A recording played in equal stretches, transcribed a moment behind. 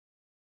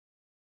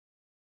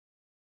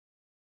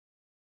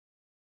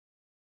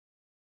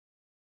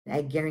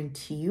I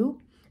guarantee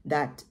you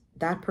that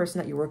that person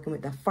that you're working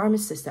with, the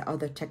pharmacist, the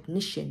other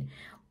technician,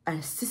 an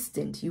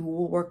assistant, you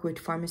will work with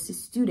pharmacy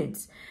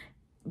students.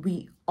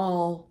 We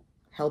all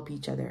help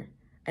each other.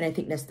 And I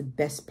think that's the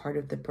best part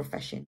of the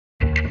profession.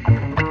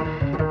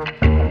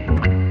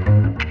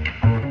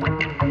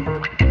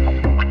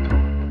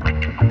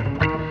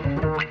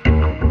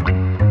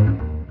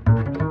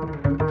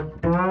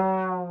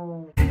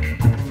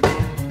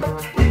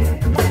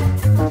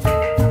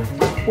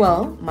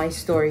 Well, my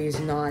story is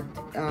not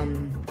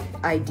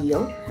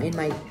ideal. In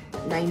my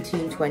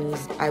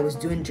 1920s, I was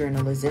doing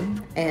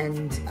journalism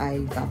and I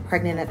got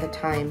pregnant at the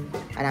time.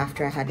 And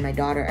after I had my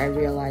daughter, I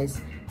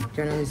realized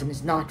journalism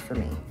is not for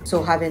me.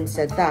 So having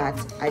said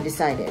that, I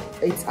decided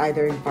it's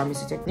either in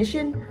pharmacy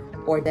technician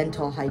or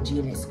dental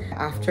hygienist.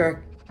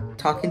 After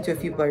talking to a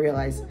few people, I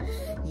realized,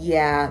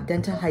 yeah,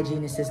 dental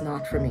hygienist is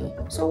not for me.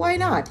 So why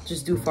not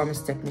just do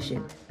pharmacy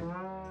technician?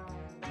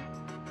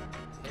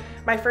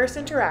 My first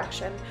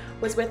interaction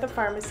was with a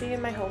pharmacy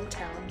in my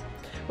hometown,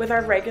 with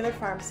our regular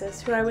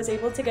pharmacist, who I was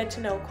able to get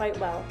to know quite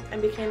well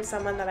and became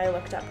someone that I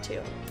looked up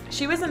to.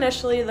 She was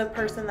initially the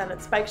person that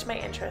had spiked my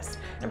interest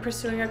in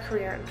pursuing a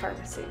career in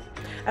pharmacy,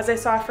 as I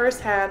saw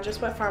firsthand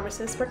just what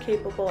pharmacists were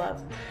capable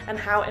of and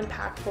how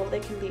impactful they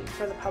can be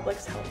for the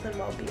public's health and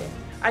well-being.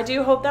 I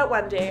do hope that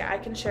one day I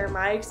can share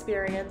my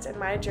experience and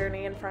my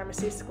journey in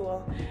pharmacy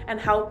school and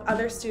help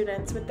other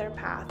students with their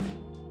path.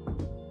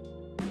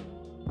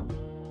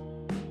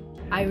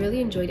 I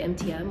really enjoyed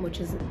MTM, which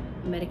is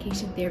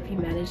Medication Therapy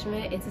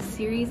Management. It's a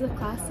series of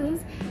classes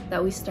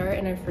that we start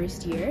in our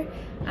first year,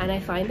 and I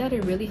find that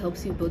it really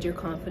helps you build your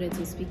confidence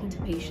in speaking to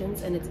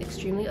patients, and it's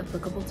extremely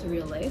applicable to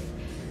real life,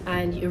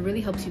 and it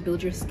really helps you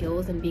build your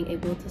skills and being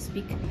able to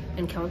speak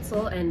and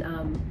counsel and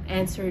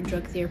answer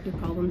drug therapy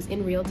problems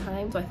in real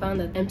time. So I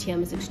found that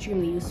MTM is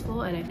extremely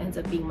useful, and it ends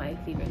up being my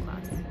favorite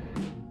class.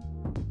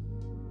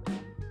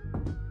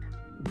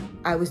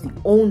 I was the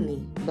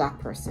only Black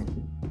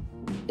person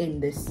in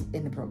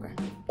the program,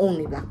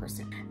 only Black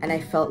person. And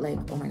I felt like,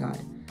 oh my God,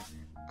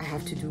 I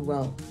have to do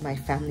well. My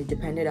family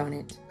depended on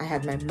it. I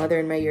had my mother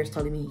in my ears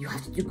telling me, you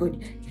have to do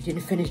good. You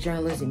didn't finish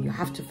journalism. You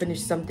have to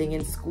finish something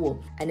in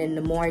school. And then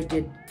the more I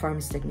did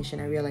pharmacy technician,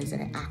 I realized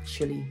that I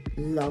actually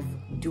love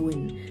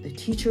doing. The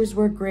teachers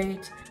were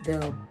great.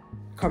 The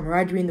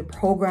camaraderie in the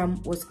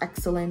program was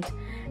excellent.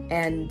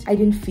 And I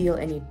didn't feel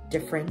any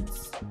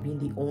difference being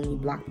the only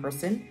Black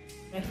person.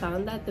 I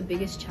found that the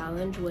biggest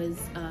challenge was,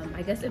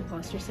 I guess,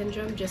 imposter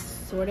syndrome,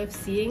 just sort of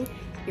seeing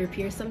your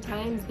peers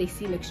sometimes. They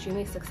seem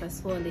extremely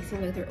successful and they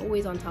seem like they're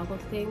always on top of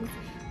things,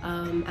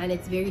 and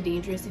it's very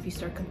dangerous if you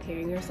start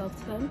comparing yourself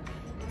to them.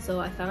 So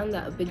I found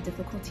that a big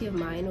difficulty of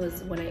mine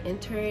was when I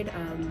entered,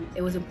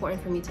 it was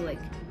important for me to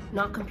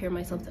not compare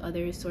myself to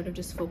others, sort of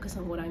just focus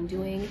on what I'm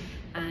doing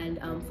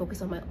and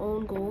focus on my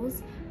own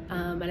goals.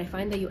 And I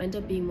find that you end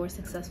up being more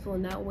successful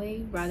in that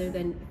way rather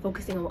than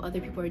focusing on what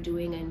other people are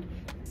doing and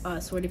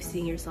sort of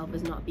seeing yourself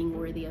as not being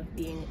worthy of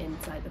being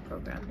inside the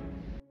program.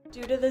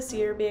 Due to this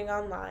year being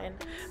online,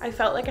 I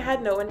felt like I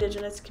had no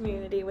Indigenous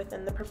community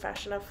within the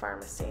profession of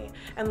pharmacy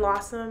and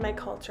lost some of my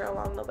culture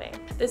along the way.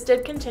 This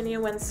did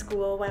continue when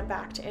school went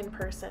back to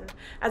in-person,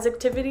 as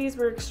activities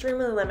were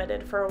extremely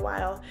limited for a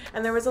while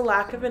and there was a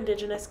lack of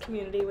Indigenous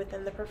community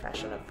within the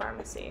profession of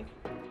pharmacy.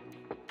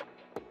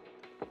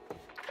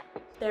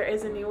 There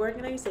is a new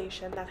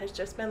organization that has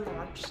just been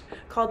launched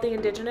called the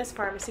Indigenous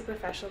Pharmacy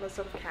Professionals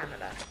of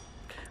Canada.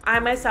 I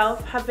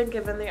myself have been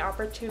given the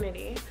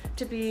opportunity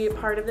to be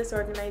part of this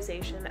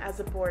organization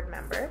as a board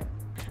member.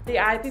 The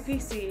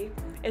IPPC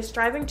is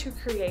striving to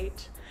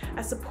create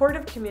a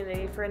supportive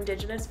community for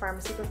Indigenous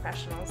pharmacy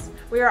professionals.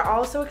 We are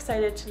also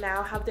excited to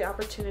now have the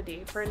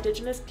opportunity for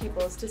Indigenous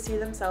peoples to see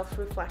themselves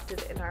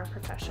reflected in our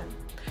profession.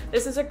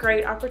 This is a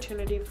great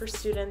opportunity for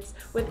students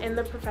within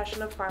the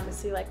profession of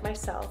pharmacy like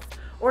myself,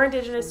 or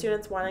Indigenous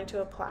students wanting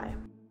to apply.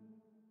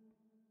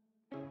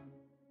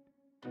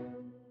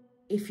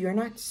 If you're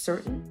not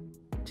certain,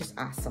 just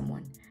ask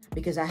someone.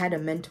 Because I had a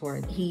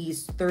mentor,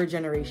 he's third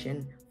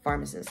generation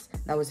pharmacist.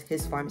 That was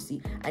his pharmacy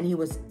and he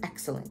was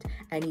excellent.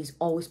 And he's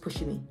always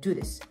pushing me, do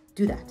this,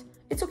 do that.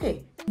 It's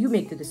okay, you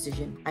make the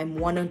decision. I'm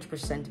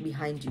 100%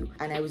 behind you.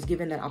 And I was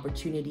given that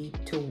opportunity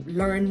to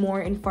learn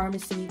more in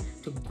pharmacy,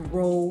 to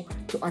grow,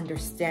 to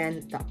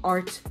understand the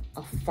art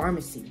of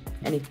pharmacy.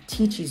 And it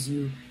teaches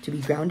you to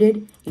be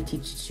grounded, it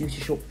teaches you to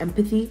show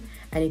empathy,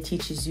 and it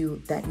teaches you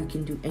that you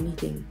can do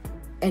anything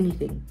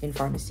in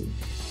pharmacy.